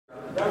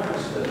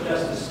reference to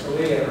Justice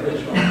Scalia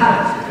original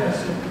text, because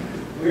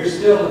we're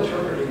still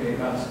interpreting the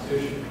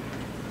Constitution.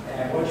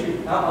 And what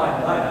you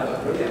outlined tonight, I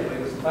thought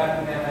brilliantly, was the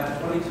fact that we now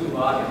have 22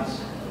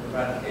 volumes of the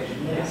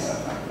ratification.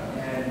 Yes.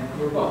 And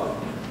your book.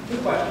 Two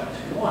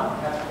questions. One,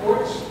 have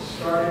courts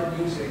started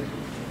using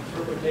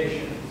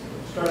interpretation,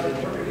 started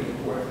interpreting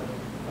the court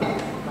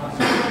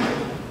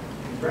Constitution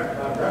by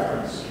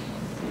reference,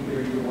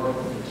 either your work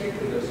or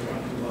particularly those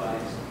 22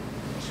 volumes?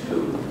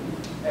 Two,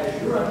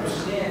 has your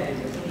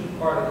understanding of any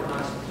part of the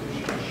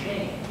Constitution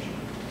changed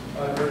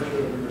by virtue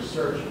of the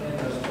research in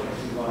those 22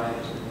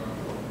 volumes of your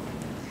report?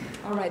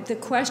 All right, the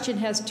question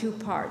has two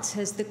parts.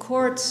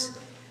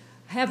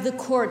 Have the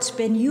courts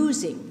been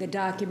using the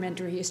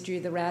documentary history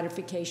of the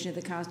ratification of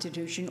the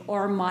Constitution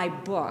or my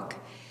book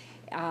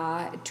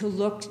to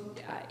look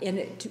in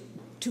it,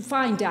 to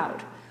find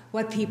out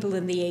what people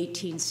in the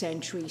 18th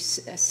century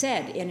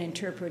said in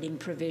interpreting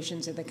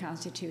provisions of the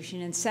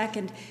Constitution? And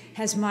second,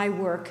 has my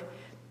work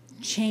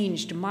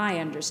changed my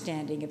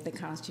understanding of the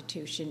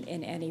Constitution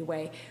in any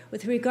way?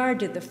 With regard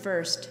to the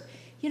first,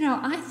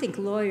 I think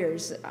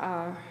lawyers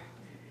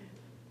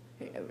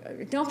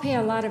don't pay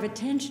a lot of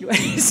attention to what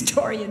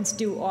historians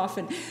do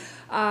often.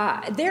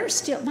 They're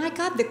still, my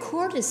God, the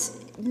court is,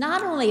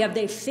 not only are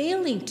they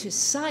failing to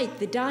cite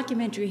the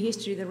documentary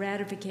history of the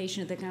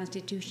ratification of the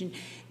Constitution,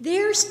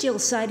 they're still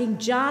citing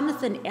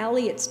Jonathan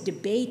Elliott's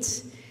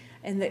debates.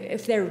 And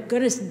if they're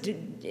going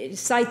to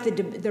cite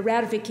the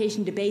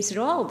ratification debates at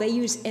all, they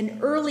use an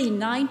early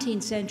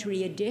 19th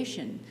century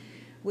edition,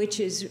 which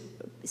is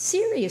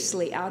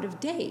seriously out of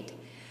date.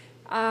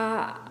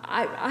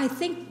 I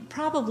think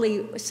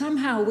probably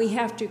somehow we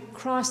have to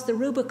cross the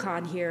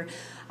Rubicon here.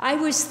 I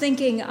was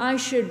thinking I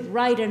should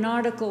write an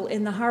article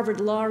in the Harvard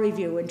Law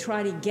Review and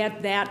try to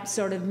get that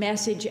sort of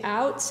message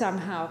out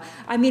somehow.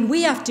 I mean,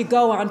 we have to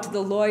go onto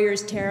the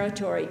lawyers'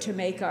 territory to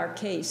make our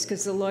case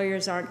because the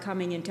lawyers aren't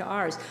coming into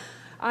ours.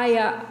 I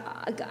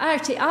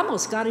actually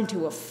almost got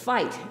into a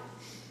fight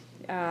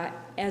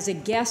as a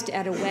guest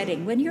at a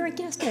wedding. When you're a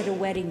guest at a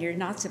wedding, you're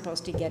not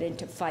supposed to get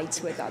into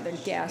fights with other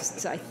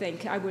guests, I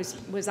think.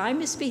 Was I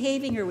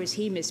misbehaving or was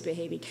he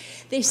misbehaving?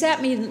 They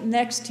sat me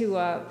next to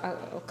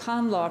a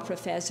con law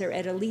professor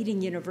at a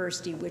leading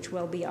university, which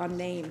will be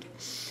unnamed,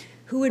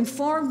 who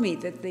informed me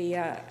that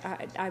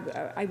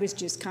I was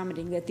just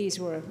commenting that these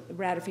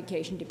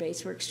ratification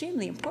debates were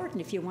extremely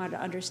important if you want to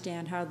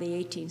understand how the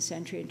 18th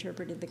century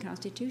interpreted the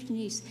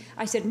Constitution.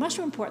 I said, much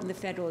more important than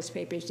the Federalist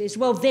Papers is,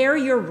 well, there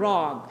you're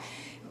wrong.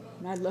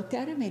 And I looked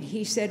at him and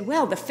he said,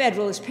 well, the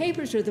Federalist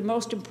Papers are the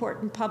most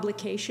important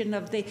publication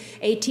of the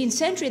 18th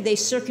century. They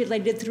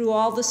circulated through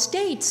all the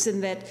states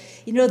and that,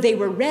 they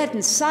were read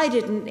and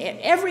cited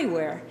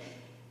everywhere.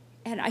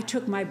 And I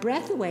took my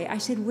breath away. I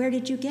said, where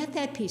did you get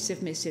that piece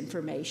of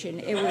misinformation?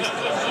 It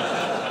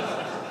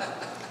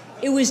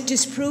was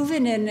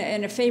disproven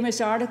in a famous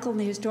article in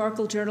the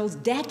historical journals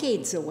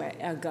decades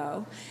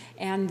ago,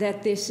 and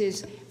that this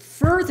is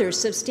further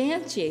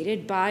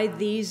substantiated by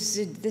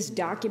this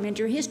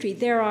documentary history.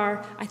 There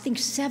are, I think,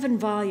 7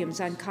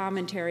 volumes on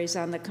commentaries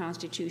on the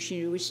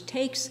Constitution, which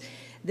takes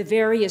the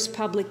various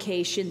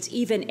publications,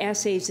 even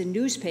essays in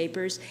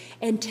newspapers,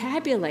 and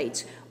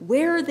tabulates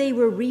where they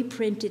were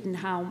reprinted and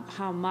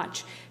how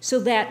much. So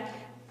that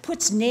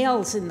puts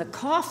nails in the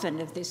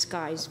coffin of this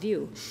guy's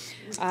view.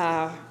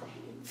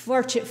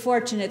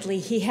 Fortunately,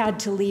 he had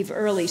to leave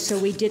early, so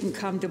we didn't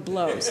come to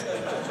blows.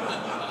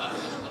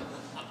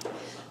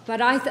 But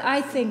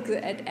I think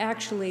that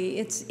actually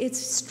it's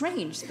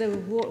strange.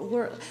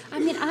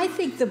 I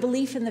think the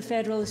belief in the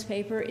Federalist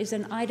Paper is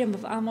an item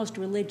of almost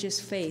religious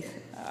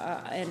faith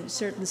in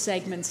certain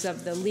segments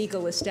of the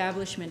legal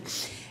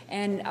establishment,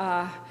 and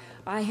I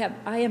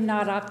am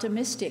not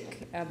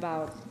optimistic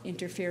about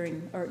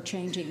interfering or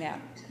changing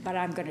that, but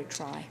I'm going to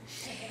try.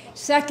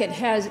 Second,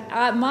 has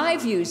my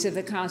views of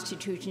the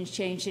Constitution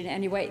changed in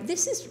any way?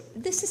 This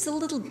is a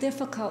little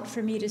difficult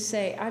for me to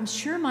say. I'm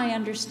sure my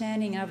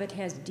understanding of it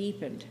has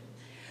deepened.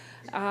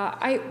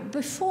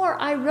 Before,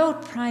 I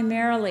wrote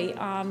primarily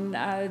on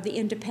the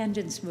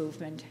independence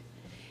movement.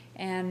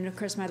 And, of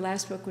course, my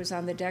last book was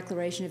on the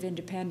Declaration of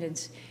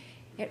Independence.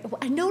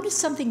 I noticed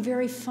something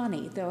very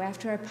funny, though,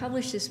 after I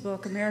published this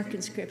book,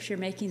 American Scripture,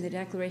 Making the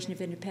Declaration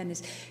of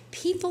Independence.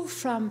 People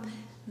from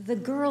the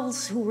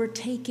girls who were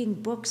taking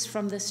books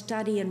from the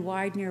study in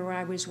Widener where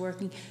I was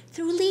working,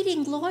 through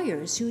leading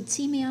lawyers who would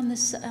see me on the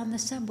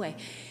subway,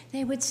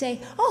 they would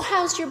say, oh,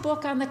 how's your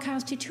book on the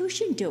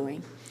Constitution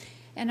doing?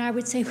 And I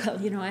would say,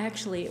 well,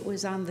 actually it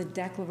was on the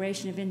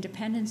Declaration of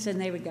Independence, and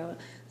they would go,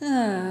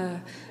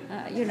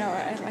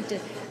 I'd like to,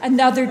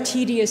 another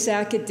tedious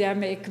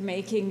academic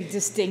making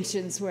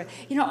distinctions where,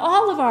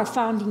 all of our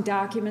founding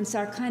documents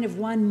are kind of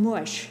one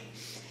mush.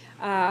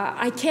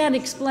 I can't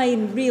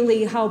explain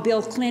really how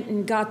Bill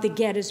Clinton got the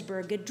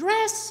Gettysburg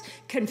Address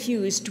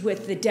confused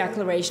with the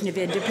Declaration of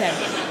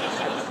Independence.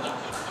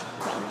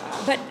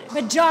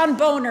 But John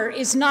Boner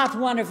is not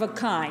one of a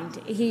kind.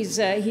 He's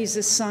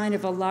a sign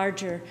of a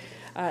larger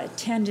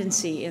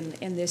tendency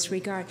in this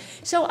regard.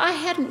 So I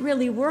hadn't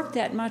really worked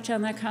that much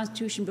on the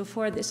Constitution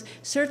before this.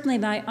 Certainly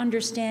my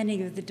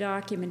understanding of the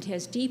document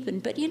has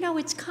deepened, but you know,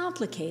 it's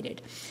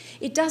complicated.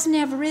 It doesn't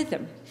have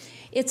rhythm.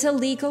 It's a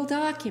legal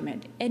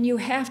document, and you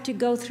have to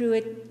go through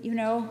it, you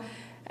know,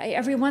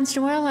 every once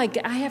in a while I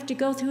have to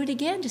go through it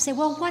again to say,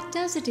 well, what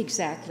does it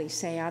exactly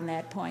say on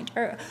that point?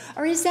 Or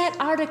is that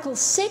Article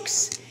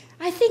 6?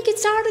 I think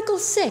it's Article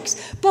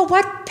 6, but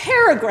what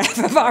paragraph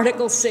of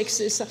Article 6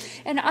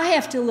 is? And I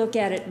have to look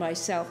at it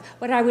myself.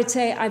 What I would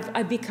say,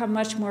 I've become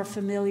much more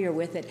familiar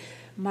with it.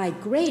 My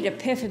great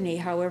epiphany,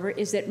 however,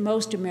 is that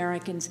most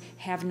Americans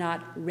have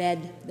not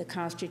read the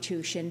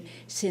Constitution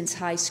since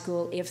high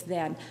school, if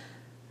then.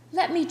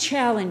 Let me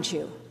challenge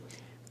you.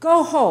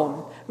 Go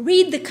home,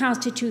 read the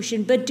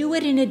Constitution, but do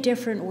it in a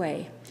different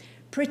way.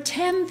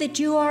 Pretend that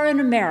you are an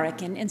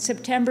American in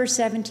September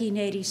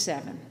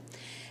 1787.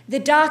 The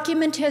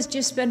document has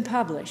just been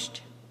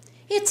published.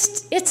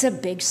 It's a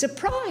big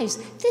surprise.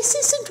 This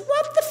isn't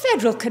what the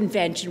Federal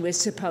Convention was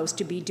supposed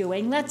to be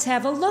doing. Let's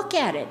have a look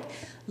at it.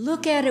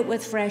 Look at it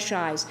with fresh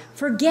eyes.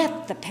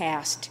 Forget the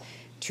past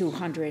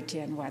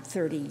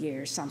 230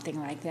 years, something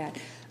like that.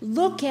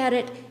 Look at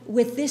it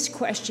with this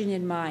question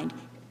in mind.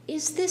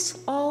 Is this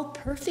all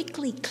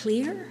perfectly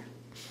clear?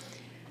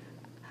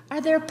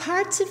 Are there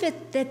parts of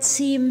it that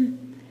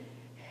seem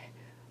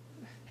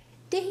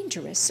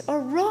dangerous or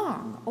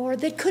wrong or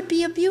that could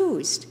be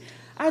abused?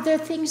 Are there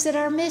things that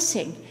are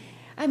missing?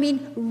 I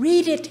mean,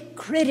 read it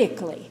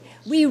critically.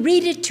 We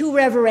read it too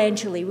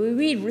reverentially.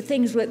 We read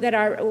things that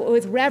are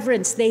with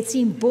reverence, they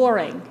seem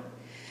boring.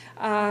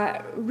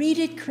 Read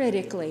it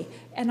critically,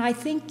 and I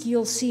think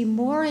you'll see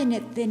more in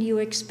it than you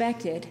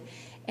expected,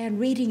 and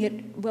reading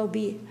it will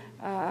be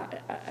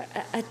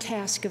a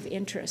task of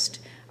interest.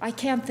 I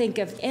can't think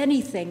of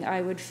anything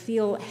I would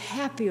feel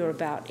happier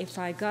about if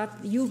I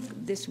got you,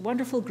 this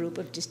wonderful group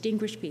of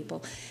distinguished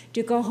people,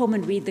 to go home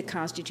and read the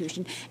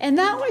Constitution. And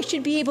now I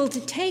should be able to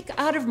take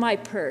out of my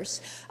purse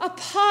a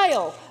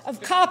pile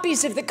of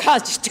copies of the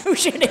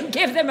Constitution and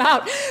give them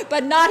out,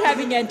 but not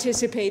having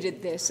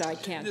anticipated this, I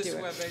can't do it.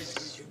 This web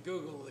age, you can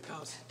Google the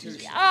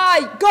Constitution.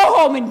 Go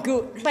home and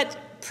Google,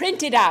 but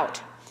print it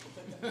out.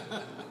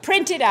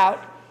 Print it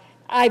out.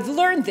 I've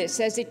learned this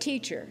as a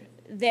teacher,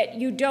 that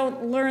you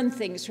don't learn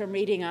things from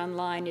reading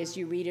online as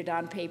you read it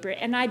on paper.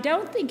 And I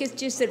don't think it's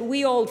just that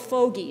we old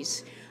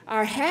fogies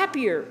are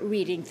happier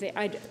reading things.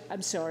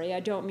 I'm sorry, I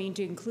don't mean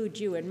to include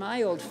you in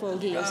my old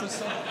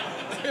fogies.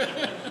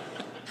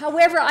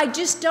 However, I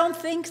just don't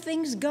think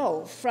things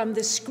go from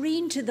the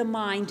screen to the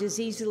mind as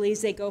easily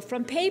as they go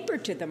from paper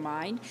to the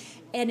mind.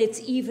 And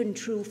it's even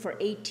true for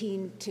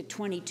 18 to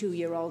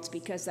 22-year-olds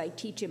because I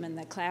teach them in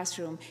the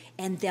classroom,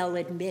 and they'll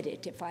admit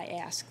it if I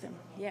ask them.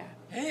 Yeah.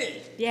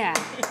 Hey. Yeah.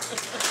 Thank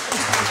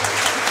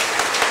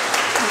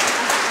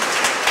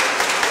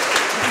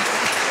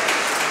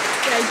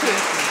you.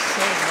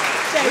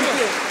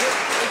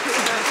 Thank you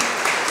so much. Thank you.